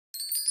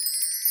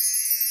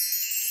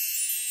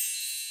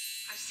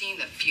I've seen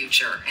the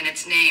future, and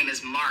its name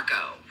is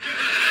Marco.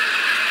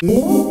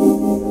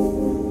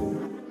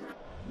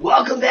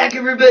 Welcome back,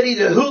 everybody,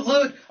 to Hoot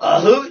Loot,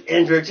 a Hoot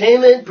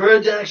Entertainment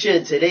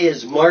production. Today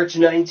is March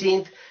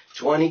 19th,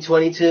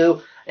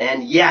 2022,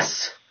 and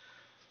yes,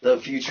 the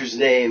future's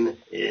name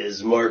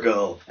is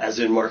Marco, as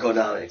in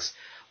Markonomics.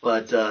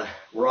 But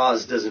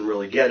Roz doesn't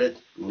really get it.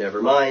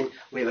 Never mind.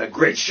 We have a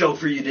great show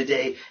for you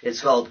today.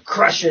 It's called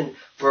Crushin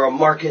for a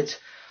Market.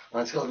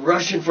 It's called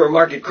Rushin for a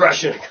Market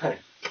Crushin.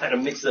 Kind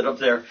of mixed it up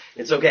there.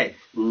 It's okay.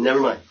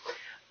 Never mind.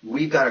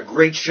 We've got a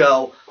great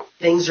show.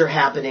 Things are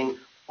happening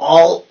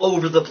all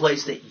over the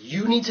place that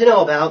you need to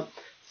know about.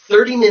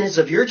 30 minutes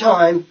of your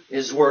time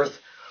is worth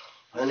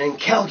an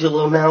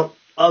incalculable amount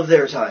of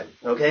their time,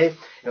 okay?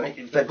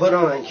 If I put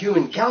on a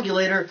human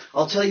calculator,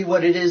 I'll tell you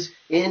what it is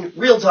in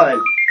real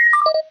time.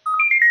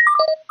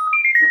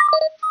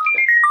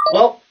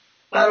 Well,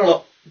 I don't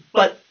know,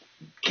 but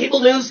cable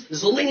news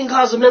is the leading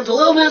cause of mental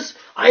illness.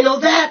 I know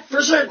that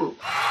for certain.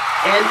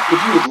 And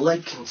if you would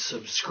like and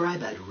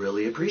subscribe, I'd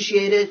really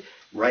appreciate it.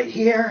 Right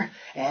here,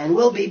 and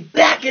we'll be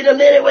back in a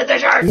minute with the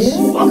charts.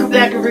 Welcome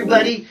back,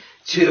 everybody,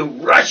 to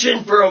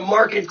Rushin for a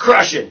Market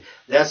Crushin.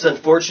 That's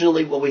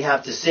unfortunately what we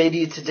have to say to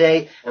you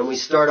today, and we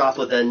start off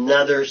with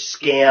another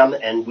scam,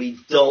 and we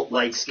don't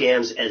like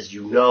scams, as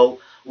you know.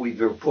 We've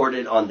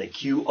reported on the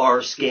QR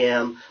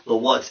scam, the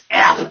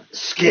WhatsApp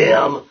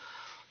scam.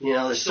 You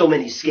know, there's so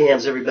many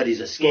scams,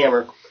 everybody's a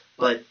scammer.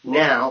 But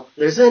now,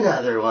 there's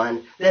another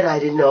one that I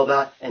didn't know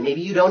about, and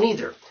maybe you don't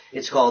either.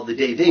 It's called the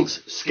Dave Inks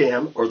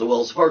scam, or the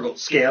Wells Fargo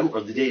scam,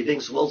 or the Dave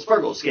Inks Wells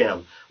Fargo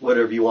scam,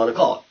 whatever you want to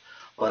call it.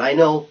 But I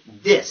know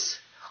this.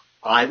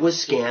 I was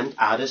scammed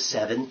out of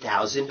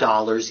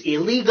 $7,000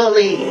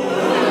 illegally.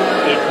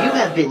 If you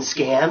have been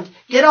scammed,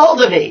 get a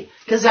hold of me,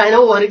 because I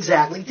know what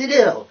exactly to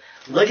do.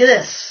 Look at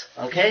this,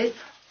 okay?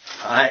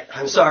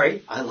 I'm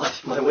sorry, I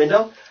left my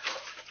window,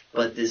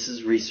 but this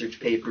is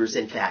research papers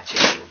and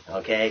fact-checking,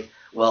 okay?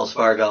 Wells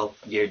Fargo,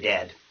 you're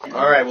dead.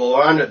 All right, well,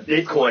 we're on to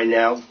Bitcoin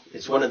now.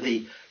 It's one of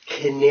the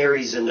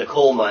canaries in the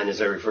coal mine,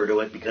 as I refer to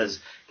it, because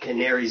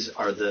canaries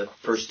are the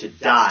first to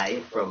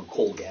die from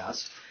coal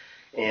gas,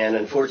 and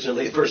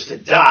unfortunately the first to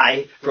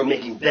die from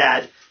making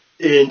bad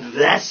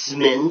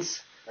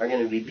investments are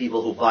going to be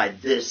people who buy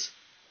this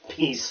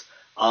piece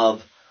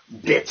of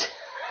bit.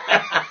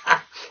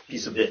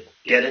 Piece of bit.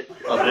 Get it? A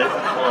bit?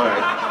 All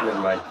right, never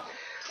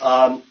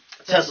mind.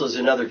 Tesla's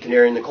another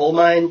canary in the coal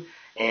mine,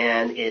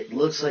 and it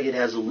looks like it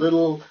has a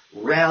little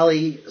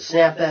rally, a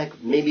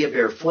snapback, maybe a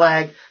bear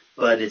flag,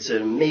 but it's a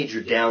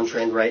major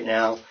downtrend right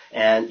now,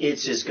 and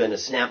it's just going to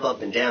snap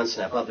up and down,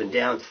 snap up and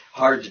down.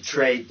 Hard to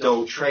trade.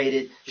 Don't trade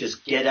it.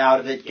 Just get out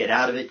of it, get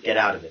out of it, get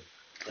out of it.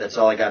 That's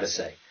all I got to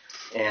say.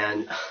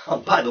 And,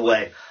 by the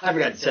way, I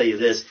forgot to tell you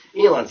this.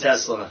 Elon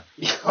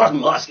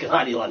Musk,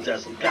 not Elon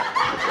Tesla. God,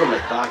 what am I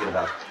talking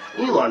about?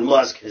 Elon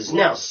Musk has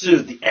now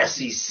sued the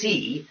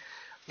SEC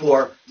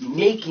for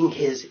making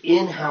his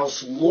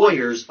in-house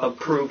lawyers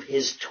approve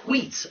his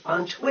tweets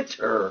on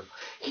Twitter.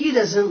 He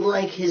doesn't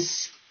like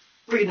his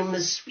freedom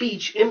of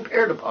speech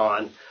impaired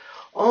upon.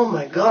 Oh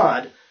my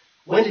God,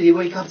 when did he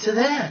wake up to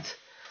that?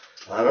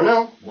 I don't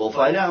know. We'll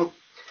find out.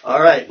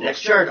 All right,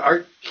 next chart,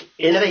 Art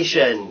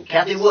Innovation,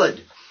 Kathy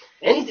Wood.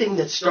 Anything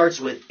that starts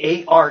with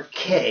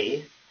ARK,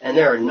 and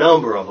there are a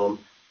number of them,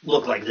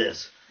 look like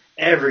this.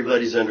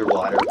 Everybody's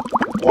underwater.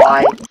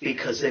 Why?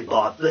 Because they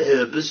bought the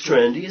hippest,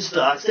 trendiest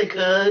stocks they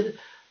could,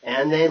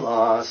 and they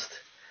lost.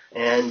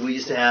 And we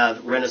used to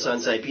have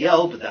Renaissance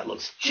IPO, but that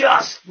looks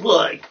just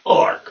like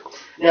ARK.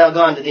 Now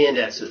gone to the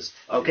indexes.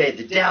 Okay,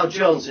 the Dow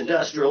Jones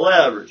Industrial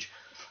Average.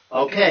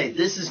 Okay,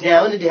 this is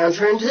now in a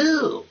downtrend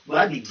too. Well,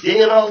 I'd be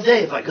dinging all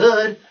day if I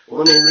could.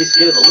 Well, let me at least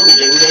give it a little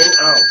ding-ding.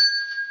 Oh,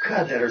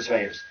 God, that hurts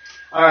my ears.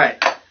 All right,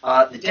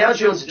 the Dow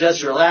Jones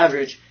Industrial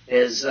Average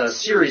is a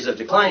series of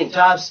declining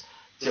tops,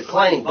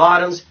 declining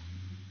bottoms,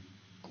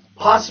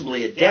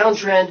 possibly a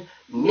downtrend,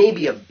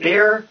 maybe a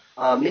bear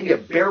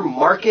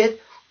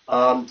market,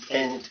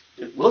 and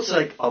it looks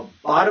like a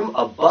bottom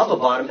above a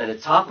bottom and a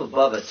top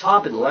above a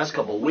top in the last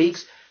couple of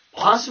weeks,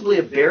 possibly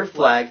a bear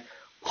flag,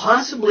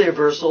 possibly a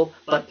reversal,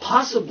 but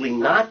possibly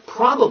not,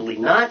 probably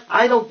not.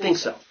 I don't think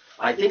so.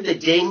 I think the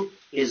ding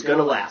is going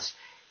to last.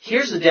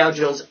 Here's the Dow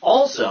Jones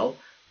also,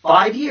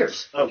 5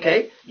 years,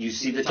 okay? You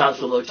see the tops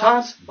below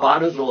tops,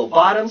 bottoms below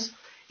bottoms,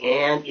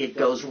 and it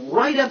goes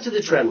right up to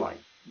the trend line.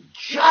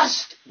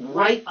 Just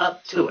right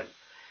up to it.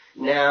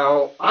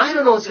 Now, I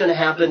don't know what's going to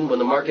happen when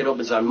the market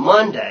opens on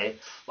Monday,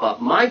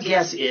 but my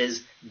guess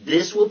is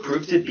this will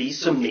prove to be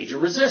some major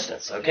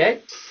resistance,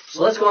 okay?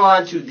 So let's go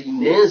on to the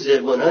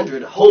NASDAQ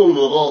 100, home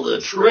of all the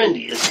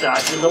trendiest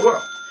stocks in the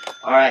world.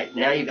 All right,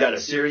 now you've got a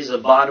series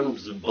of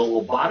bottoms below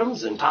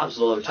bottoms and tops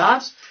below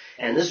tops,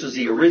 and this was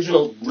the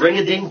original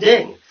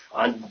ring-a-ding-ding.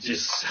 On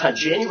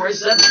January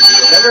 7th,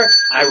 you remember?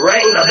 I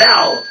rang the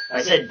bell.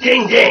 I said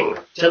ding-ding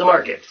to the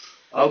market.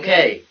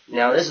 Okay,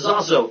 now this is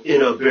also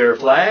in a bear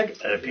flag,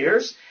 it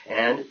appears,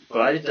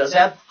 but it does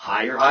have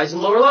higher highs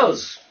and lower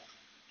lows.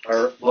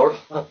 Or lower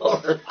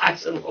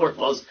highs and lower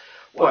lows.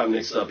 Boy, I'm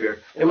mixed up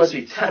here. I must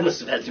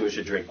have had too much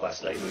to drink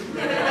last night.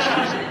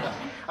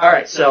 All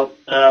right, so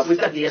we've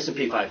got the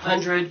S&P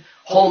 500,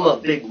 home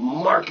of big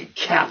market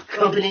cap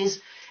companies,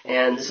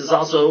 and this is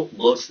also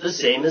looks the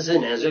same as the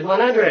NASDAQ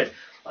 100.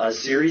 A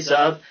series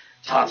of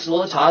tops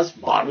full of tops,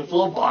 bottom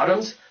full of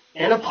bottoms,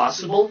 and a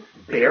possible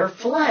bear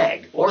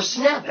flag or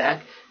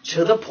snapback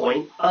to the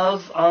point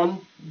of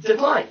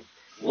decline.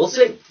 We'll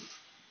see.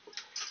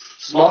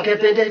 Small cap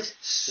index,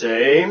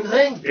 same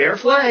thing, bear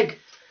flag.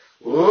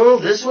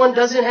 This one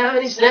doesn't have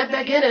any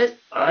snapback in it.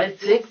 I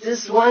think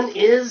this one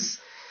is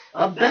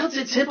about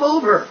to tip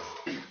over.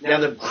 Now,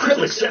 the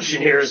critical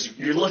exception here is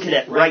you're looking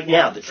at right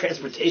now, the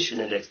transportation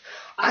index.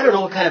 I don't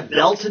know what kind of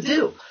bell to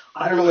do.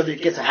 I don't know whether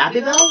it gets a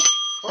happy bell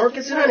or it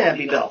gets an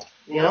unhappy bell.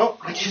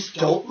 I just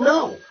don't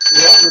know.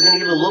 We're going to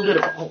give it a little bit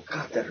of, oh,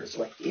 God, that hurts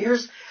my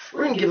ears.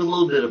 We're going to give it a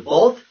little bit of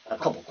both, a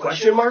couple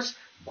question marks,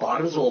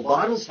 bottoms, little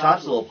bottoms,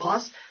 tops, little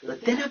pops,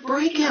 but then a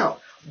breakout.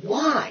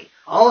 Why?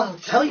 I'll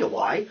tell you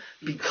why.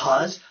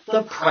 Because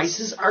the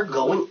prices are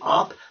going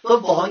up, the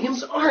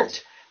volumes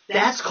aren't.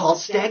 That's called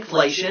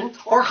stagflation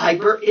or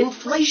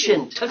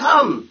hyperinflation to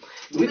come.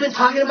 We've been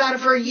talking about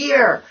it for a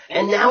year,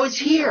 and now it's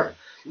here.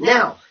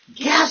 Now,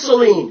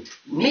 gasoline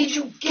made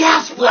you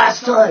gasp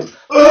last time.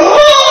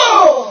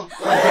 Oh!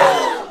 Like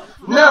that.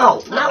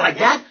 No, not like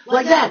that.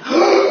 Like that.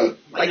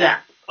 Like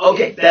that.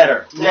 Okay,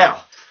 better.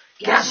 Now,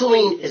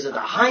 gasoline is at the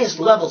highest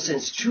level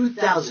since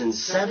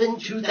 2007,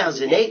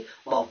 2008,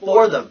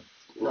 before the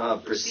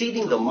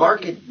preceding the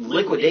market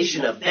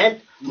liquidation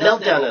event,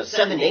 meltdown of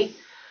 7-8.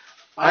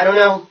 I don't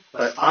know,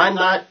 but I'm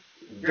not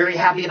very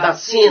happy about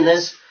seeing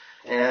this.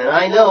 And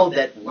I know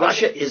that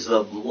Russia is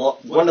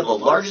one of the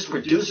largest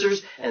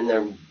producers, and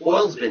their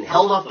oil's been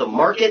held off the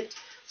market.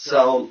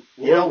 So,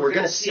 we're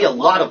going to see a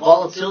lot of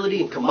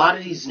volatility in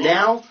commodities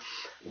now.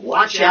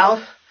 Watch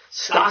out.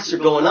 Stocks are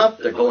going up,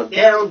 they're going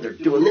down, they're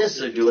doing this,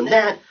 they're doing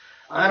that.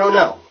 I don't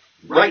know.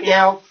 Right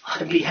now,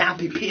 I'd be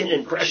happy being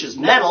in precious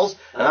metals,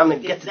 and I'm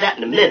going to get to that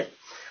in a minute.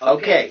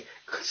 Okay,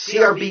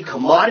 CRB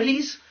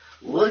commodities.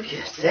 Look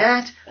at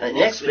that. An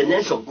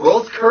exponential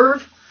growth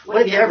curve. When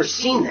have you ever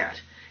seen that?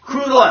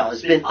 Crude oil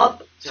has been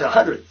up to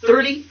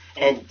 130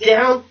 and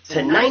down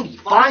to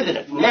 95 in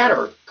a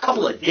matter of a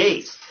couple of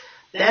days.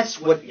 That's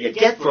what you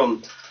get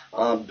from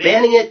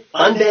banning it,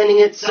 unbanning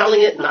it,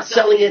 selling it, not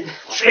selling it,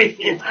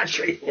 trading it, not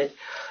trading it.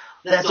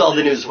 That's all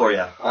the news for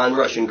you on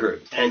Russian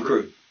crude and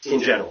crude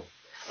in general.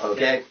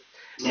 Okay?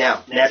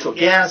 Now, natural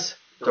gas,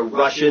 the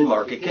Russian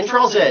market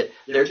controls it.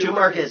 There are two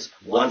markets,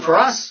 one for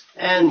us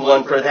and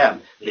one for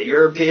them. The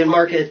European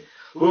market,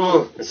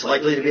 it's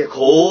likely to be a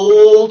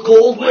cold,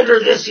 cold winter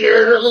this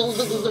year.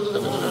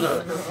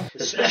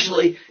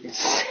 Especially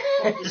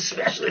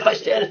if I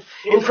stand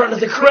in front of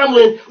the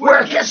Kremlin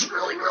where it gets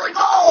really, really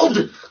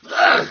cold.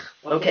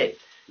 Okay,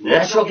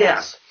 natural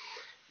gas.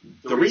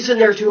 The reason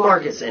there are two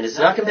markets and it's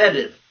not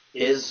competitive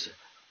is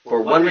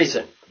for one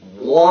reason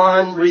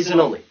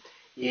only.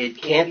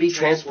 It can't be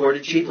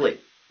transported cheaply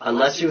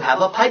unless you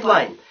have a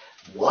pipeline.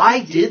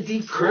 Why did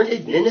the current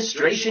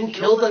administration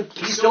kill the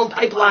Keystone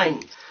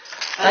Pipeline?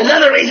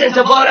 Another reason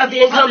to vote out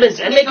the incumbents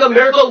and make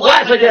America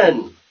laugh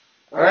again.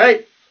 All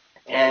right?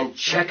 And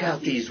check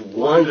out these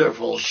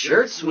wonderful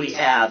shirts we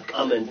have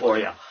coming for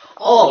you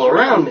all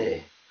around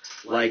me.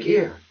 Like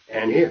here,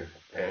 and here,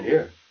 and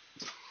here.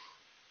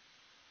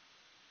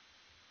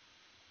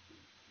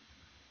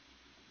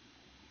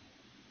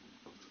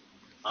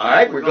 All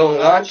right, we're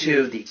going on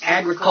to the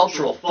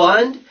agricultural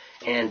fund,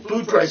 and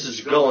food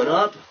prices are going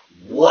up.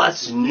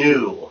 What's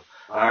new?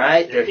 All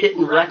right, they're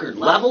hitting record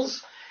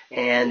levels,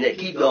 and they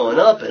keep going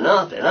up and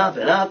up and up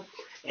and up.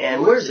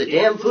 And where's the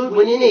damn food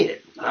when you need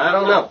it? I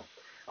don't know.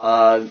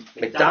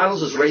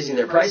 McDonald's is raising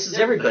their prices.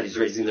 Everybody's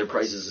raising their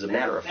prices, as a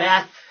matter of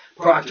fact.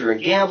 Procter &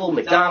 Gamble,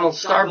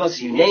 McDonald's, Starbucks,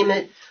 you name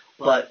it.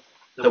 But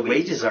the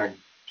wages aren't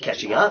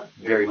catching up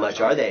very much,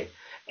 are they?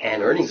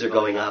 And earnings are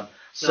going up.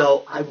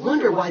 So I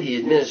wonder why the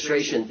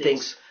administration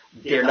thinks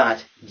they're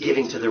not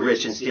giving to the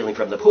rich and stealing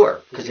from the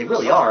poor. Because they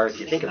really are, if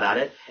you think about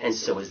it. And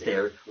so is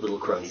their little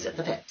cronies at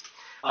the Fed.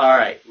 All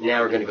right,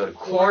 now we're going to go to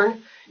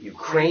corn.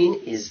 Ukraine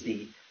is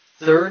the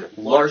third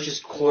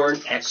largest corn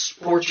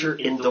exporter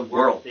in the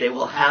world. They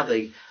will have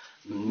a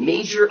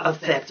major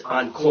effect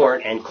on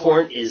corn, and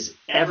corn is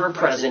ever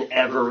present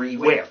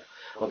everywhere.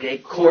 Okay,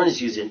 corn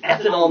is used in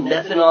ethanol,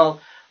 methanol,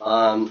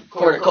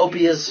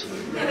 cornucopias.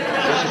 I'm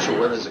not sure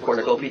where there's a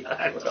cornucopia.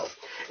 I don't know.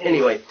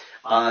 Anyway,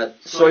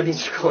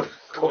 soybeans are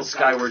going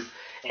skyward,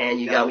 and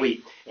you got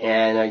wheat.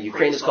 And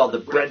Ukraine is called the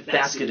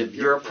breadbasket of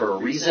Europe for a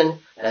reason.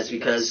 That's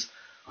because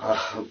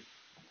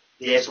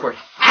they export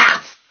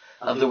half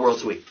of the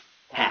world's wheat.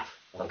 Half.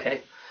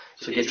 Okay?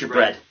 So get your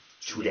bread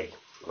today.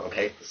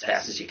 Okay? As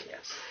fast as you can.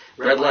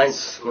 Bread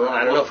lines, well,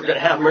 I don't know if we're going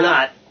to have them or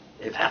not.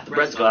 If half the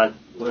bread's gone,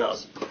 who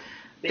knows?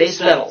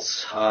 Base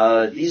metals.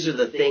 These are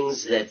the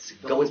things that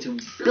go into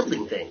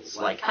building things,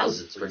 like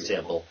houses, for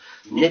example.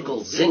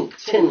 Nickel, zinc,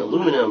 tin,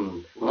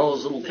 aluminum, and all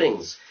those little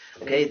things.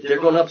 Okay? They're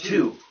going up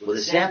too, with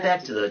a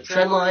snapback to the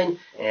trend line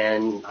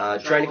and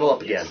trying to go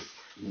up again.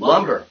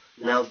 Lumber.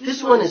 Now,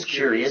 this one is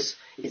curious.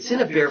 It's in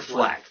a bear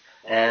flag.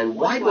 And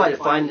why do I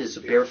define it as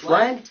a bear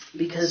flag?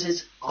 Because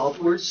it's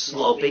upward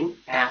sloping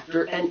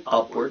after an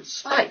upward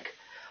spike.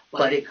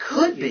 But it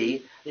could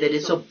be that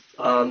it's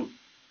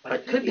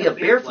it could be a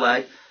bear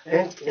flag,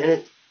 and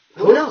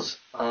who knows?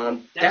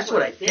 That's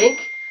what I think,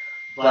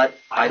 but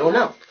I don't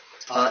know.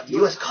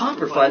 U.S.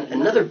 Copper Fund,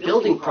 another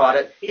building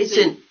product, it's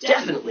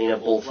definitely in a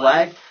bull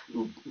flag.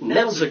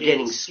 Metals are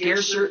getting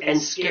scarcer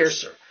and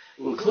scarcer,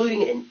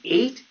 including an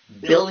 $8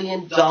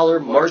 billion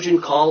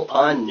margin call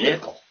on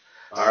nickel.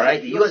 All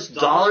right, the U.S.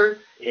 dollar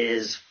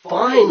is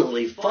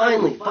finally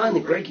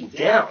breaking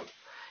down.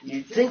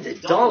 You'd think the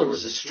dollar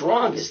was the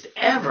strongest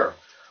ever,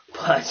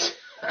 but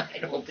I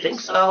don't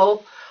think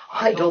so.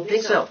 I don't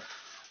think so.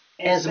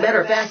 And as a matter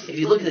of fact, if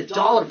you look at the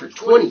dollar for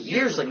 20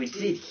 years like we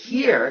did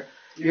here,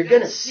 you're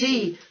going to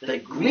see the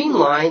green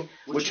line,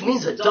 which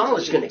means the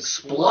dollar's going to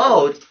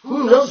explode.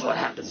 Who knows what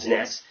happens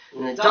next?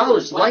 And the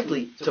dollar's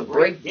likely to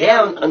break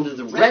down under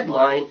the red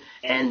line,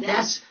 and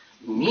that's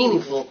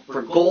meaningful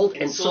for gold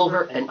and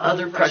silver and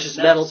other precious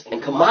metals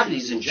and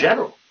commodities in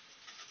general.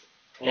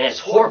 And it's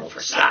horrible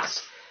for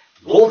stocks.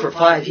 Gold for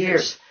 5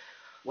 years.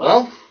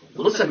 Well, it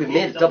looks like we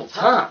made a double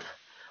top,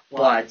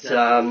 but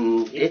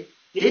it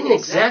didn't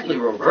exactly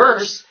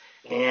reverse,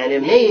 and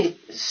it may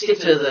stick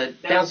to the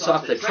bounce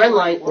off the trend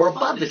line or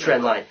above the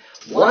trend line.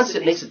 Once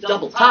it makes a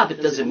double top,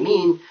 it doesn't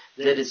mean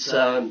that it's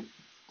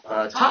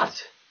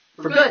topped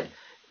for good.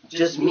 It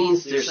just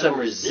means there's some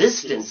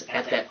resistance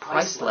at that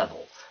price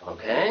level,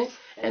 okay?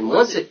 And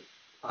once it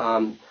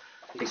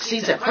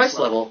exceeds that price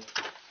level,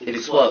 it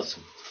explodes.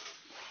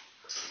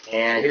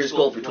 And here's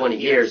gold for 20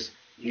 years.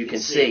 You can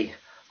see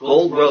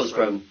gold rose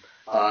from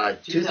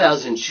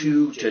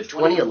 2002 to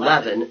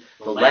 2011,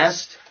 the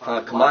last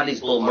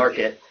commodities bull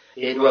market.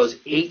 It rose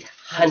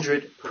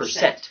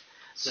 800%.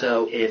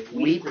 So if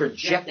we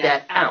project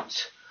that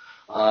out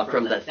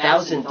from the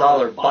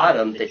 $1,000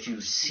 bottom that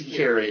you see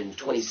here in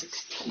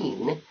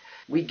 2016,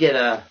 we get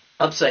a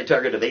upside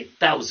target of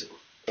 8,000.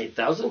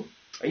 8,000?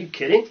 Are you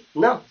kidding?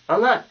 No,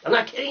 I'm not. I'm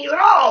not kidding you at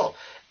all.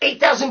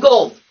 8,000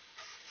 gold.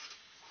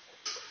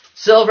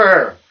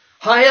 Silver.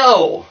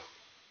 Hi-oh.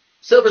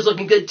 Silver's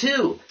looking good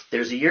too.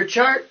 There's a year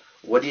chart.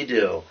 What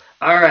do?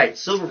 All right,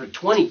 silver for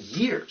 20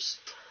 years.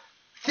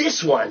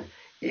 This one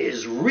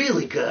is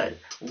really good.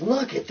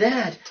 Look at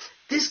that.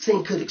 This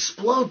thing could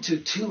explode to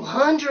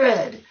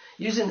 200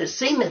 using the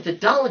same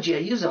methodology I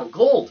use on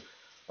gold.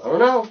 I don't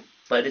know,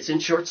 but it's in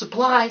short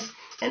supply,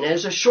 and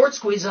there's a short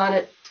squeeze on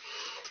it.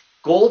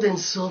 Gold and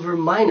silver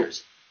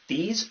miners.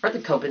 These are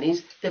the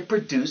companies that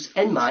produce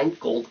and mine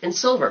gold and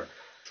silver.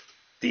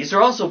 These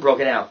are also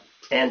broken out,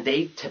 and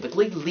they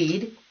typically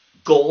lead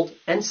gold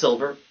and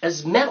silver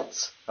as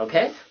metals,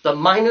 okay? The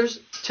miners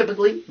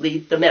typically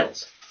lead the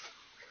metals.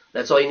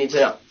 That's all you need to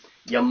know.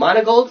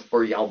 Yamana Gold,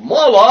 or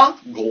Yamala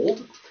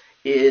Gold,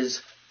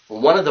 is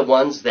one of the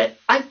ones that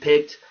I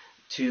picked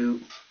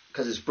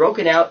because it's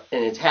broken out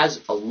and it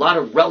has a lot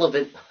of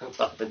relative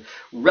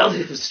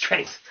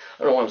strength.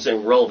 I don't know why I'm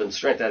saying relevant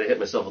strength. I had to hit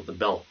myself with the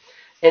bell.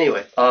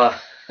 Anyway,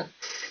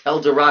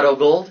 El Dorado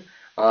Gold,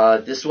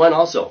 this one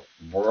also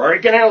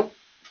breaking out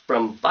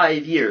from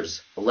 5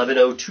 years,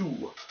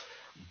 1102.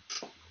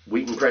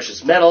 Wheaton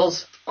Precious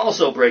Metals,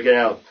 also breaking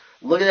out.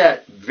 Look at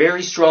that.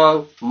 Very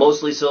strong,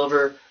 mostly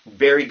silver,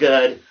 very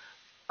good.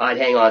 I'd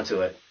hang on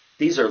to it.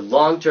 These are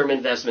long-term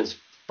investments,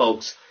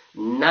 folks,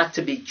 not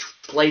to be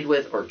played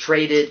with or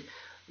traded.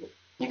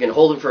 You can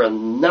hold them for a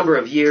number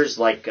of years,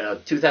 like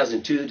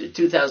 2002 to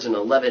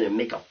 2011, and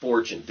make a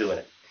fortune doing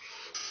it.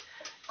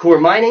 Core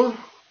mining.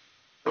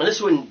 Well,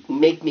 this wouldn't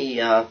make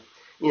me,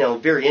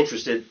 very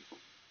interested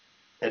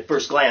at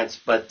first glance,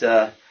 but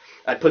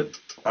I put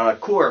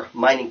core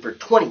mining for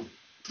 20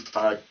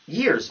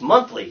 years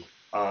monthly,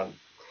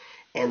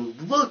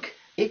 and look,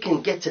 it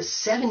can get to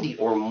 70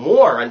 or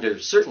more under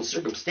certain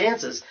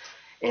circumstances.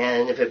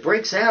 And if it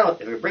breaks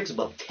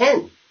above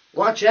 10,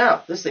 watch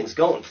out. This thing's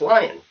going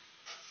flying.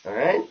 All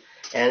right.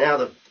 And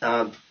now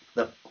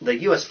the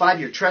U.S.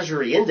 5-year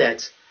Treasury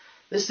Index.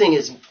 This thing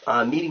is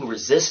meeting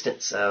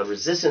resistance.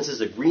 Resistance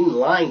is a green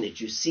line that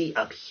you see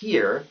up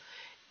here,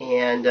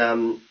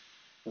 and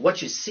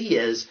what you see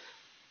is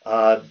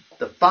the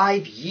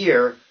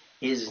 5-year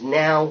is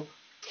now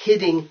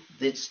hitting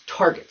its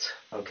target.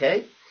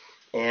 Okay.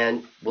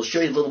 And we'll show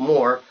you a little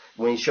more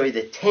when we show you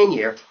the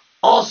 10-year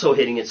also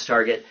hitting its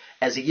target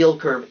as the yield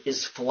curve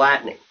is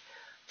flattening.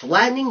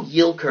 Flattening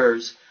yield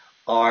curves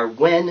are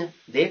when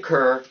they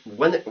occur,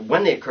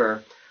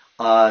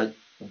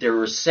 they're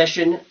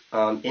recession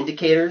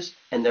indicators,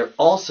 and they're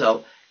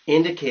also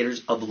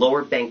indicators of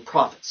lower bank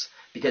profits,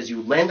 because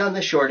you lend on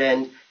the short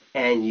end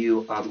and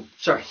you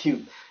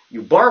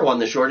borrow on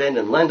the short end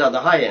and lend on the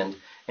high end,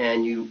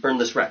 and you earn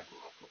the spread.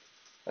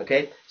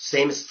 Okay,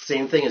 same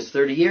thing as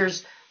 30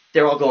 years.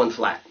 They're all going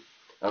flat.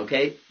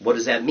 Okay, what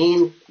does that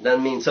mean?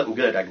 Doesn't mean something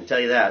good, I can tell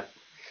you that.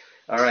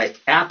 All right,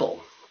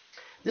 Apple.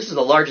 This is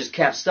the largest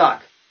cap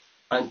stock.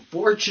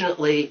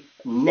 Unfortunately,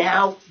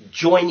 now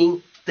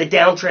joining the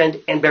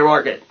downtrend and bear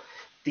market.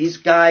 These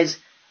guys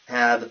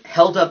have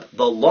held up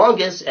the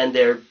longest, and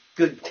they're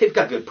good. They've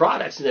got good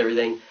products and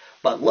everything.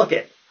 But look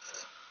at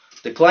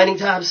declining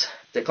tops,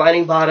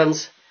 declining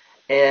bottoms,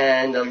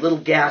 and a little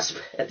gasp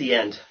at the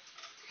end.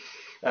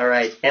 All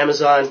right,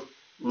 Amazon,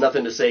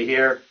 nothing to say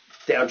here.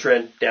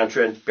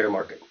 Downtrend, bear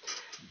market.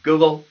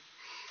 Google,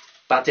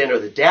 about to enter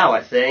the Dow,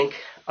 I think.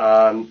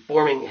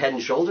 Forming head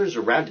and shoulders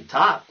or rounded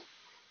top.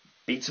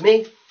 Beats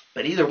me,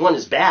 but either one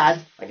is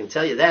bad, I can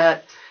tell you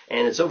that,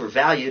 and it's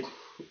overvalued,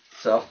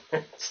 so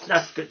it's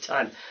not a good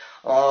time.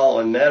 Oh,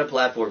 and Meta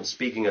platform,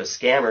 speaking of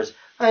scammers,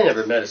 I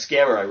never met a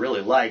scammer I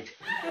really liked.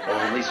 Well,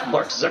 at least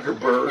Mark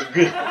Zuckerberg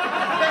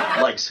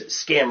likes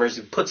scammers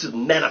who puts his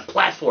Meta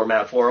platform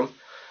out for him.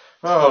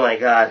 Oh my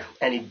God,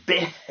 and he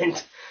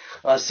banned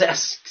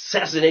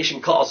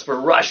assassination calls for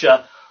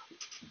Russia,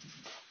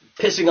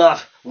 pissing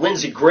off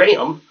Lindsey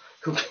Graham,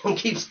 who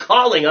keeps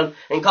calling him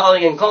and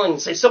calling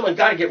and say, someone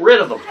got to get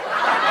rid of him.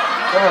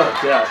 Oh,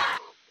 God.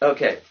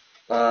 Okay.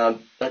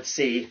 Let's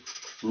see.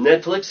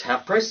 Netflix,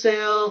 half price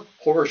sale,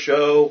 horror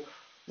show.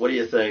 What do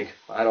you think?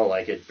 I don't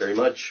like it very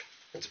much.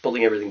 It's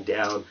pulling everything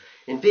down.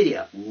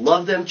 NVIDIA,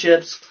 love them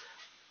chips.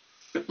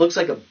 It looks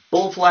like a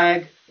bull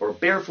flag or a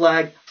bear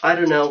flag. I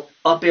don't know.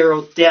 Up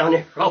arrow, down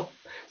arrow.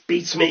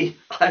 Beats me.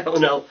 I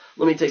don't know.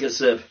 Let me take a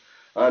sip.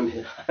 I'm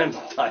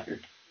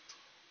tired.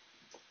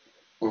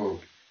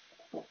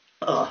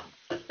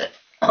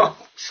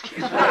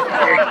 Excuse me.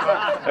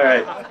 All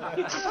right.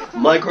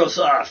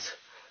 Microsoft.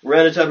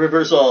 Rounded top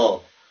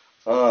reversal.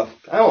 I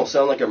almost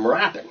sound like I'm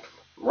rapping.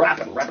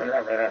 Rapping.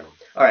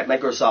 All right,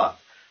 Microsoft.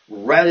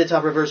 Rounded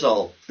top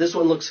reversal. This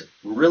one looks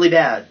really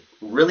bad.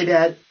 Really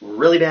bad.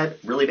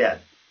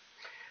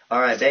 All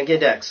right, Bank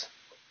Index.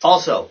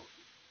 Also,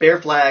 bear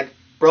flag,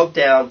 broke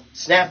down,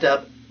 snapped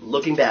up,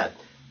 looking bad.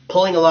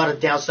 Pulling a lot of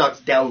Dow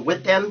stocks down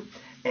with them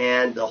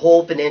and the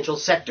whole financial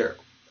sector.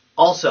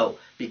 Also,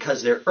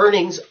 because their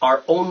earnings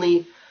are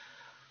only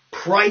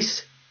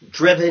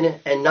price-driven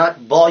and not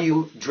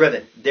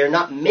volume-driven. They're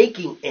not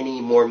making any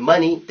more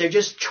money. They're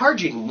just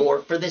charging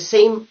more for the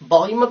same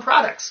volume of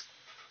products.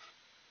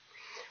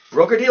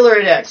 Broker-dealer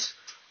index.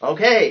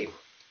 Okay.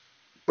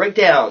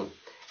 Breakdown.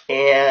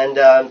 And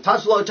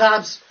tops, low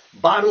tops,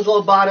 bottoms,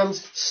 low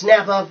bottoms,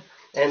 snap up,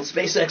 and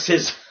SpaceX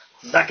is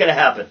not going to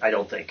happen, I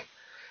don't think.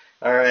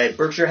 All right.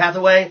 Berkshire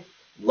Hathaway,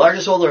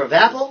 largest holder of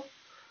Apple.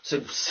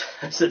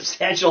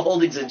 Substantial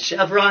holdings in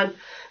Chevron,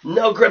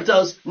 no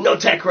cryptos, no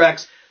tech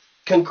wrecks.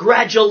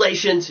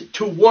 Congratulations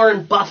to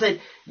Warren Buffett.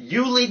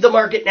 You lead the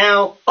market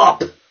now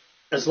up,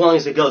 as long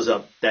as it goes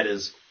up, that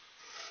is.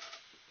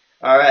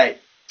 All right,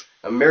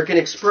 American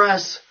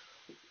Express,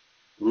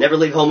 never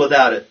leave home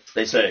without it,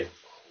 they say.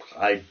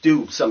 I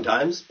do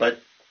sometimes, but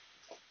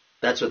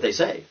that's what they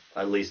say.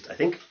 At least I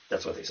think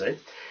that's what they say.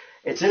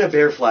 It's in a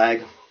bear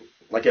flag,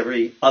 like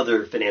every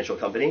other financial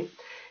company.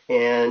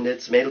 And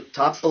it's made a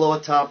top below a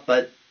top,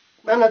 but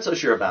I'm not so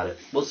sure about it.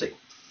 We'll see.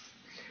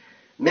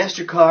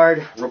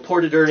 MasterCard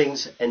reported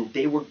earnings, and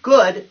they were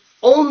good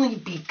only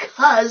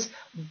because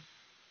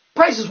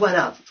prices went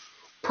up.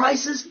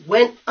 Prices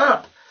went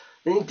up.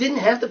 They didn't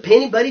have to pay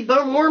anybody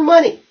but more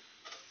money.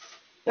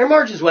 Their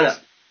margins went up.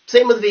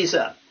 Same with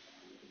Visa.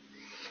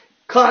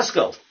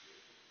 Costco.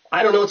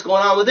 I don't know what's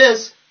going on with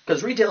this,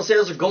 because retail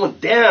sales are going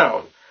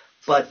down.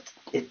 But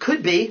it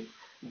could be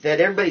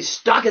that everybody's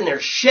stocking their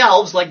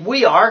shelves like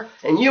we are,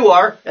 and you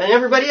are, and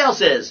everybody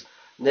else is.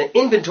 The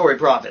inventory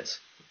profits.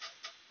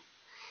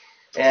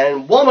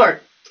 And Walmart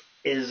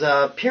is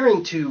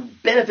appearing to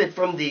benefit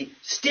from the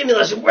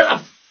stimulus. Where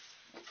the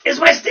is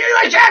my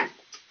stimulus check?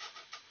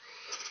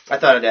 I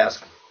thought I'd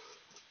ask.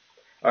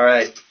 All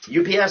right,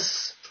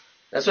 UPS,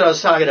 that's what I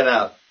was talking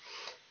about.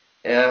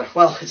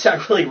 Well, it's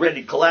not really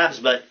ready to collapse,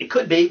 but it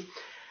could be.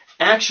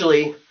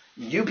 Actually,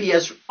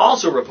 UPS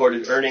also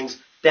reported earnings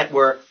that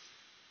were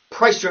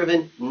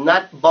price-driven,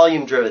 not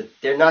volume-driven.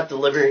 They're not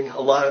delivering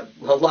a lot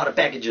of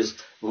packages,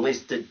 at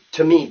least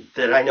to me,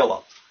 that I know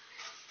of.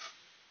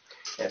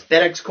 And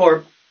FedEx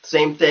Corp,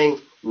 same thing.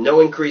 No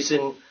increase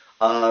in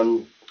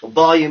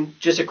volume,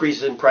 just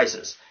increase in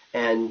prices.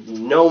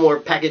 And no more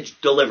package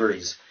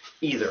deliveries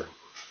either.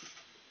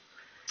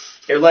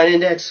 Airline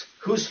index,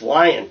 who's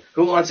flying?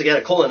 Who wants to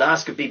get a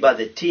colonoscopy by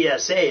the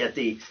TSA at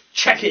the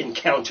check-in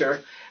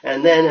counter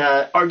and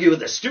then argue with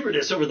the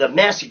stewardess over the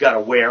mask you got to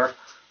wear?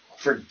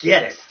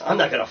 Forget it. I'm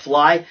not going to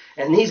fly.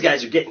 And these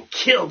guys are getting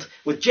killed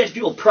with jet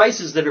fuel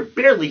prices that are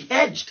barely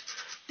hedged.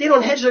 They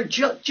don't hedge their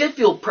jet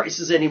fuel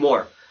prices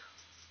anymore.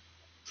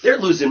 They're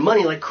losing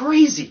money like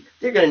crazy.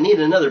 They're going to need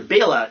another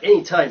bailout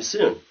anytime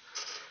soon.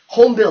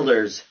 Home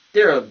builders,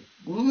 they're a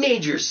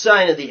major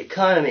sign of the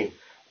economy.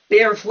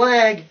 Bear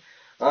flag.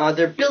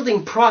 Their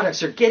building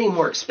products are getting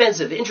more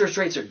expensive. Interest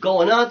rates are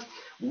going up.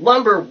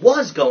 Lumber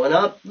was going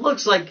up.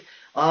 Looks like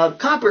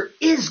copper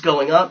is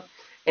going up.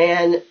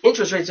 And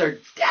interest rates are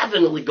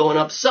definitely going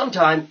up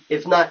sometime,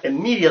 if not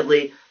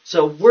immediately.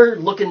 So we're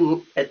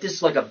looking at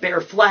this like a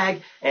bear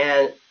flag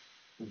and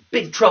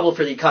big trouble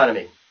for the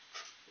economy.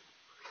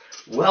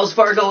 Wells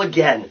Fargo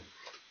again.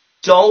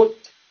 Don't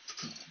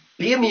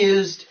be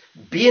amused,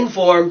 be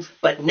informed,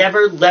 but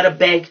never let a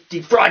bank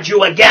defraud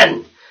you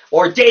again.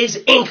 Or Days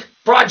Inc.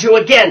 fraud you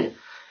again.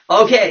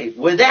 Okay,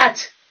 with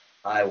that,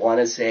 I want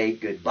to say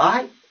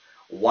goodbye.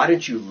 why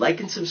don't you like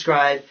and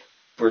subscribe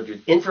for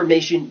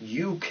information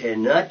you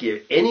cannot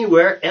get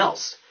anywhere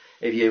else.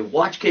 If you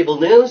watch cable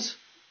news,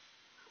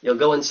 you'll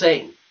go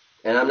insane.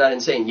 And I'm not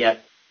insane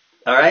yet.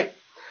 All right?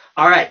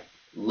 All right.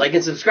 Like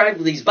and subscribe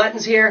to these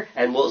buttons here,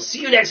 and we'll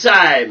see you next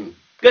time.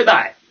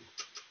 Goodbye.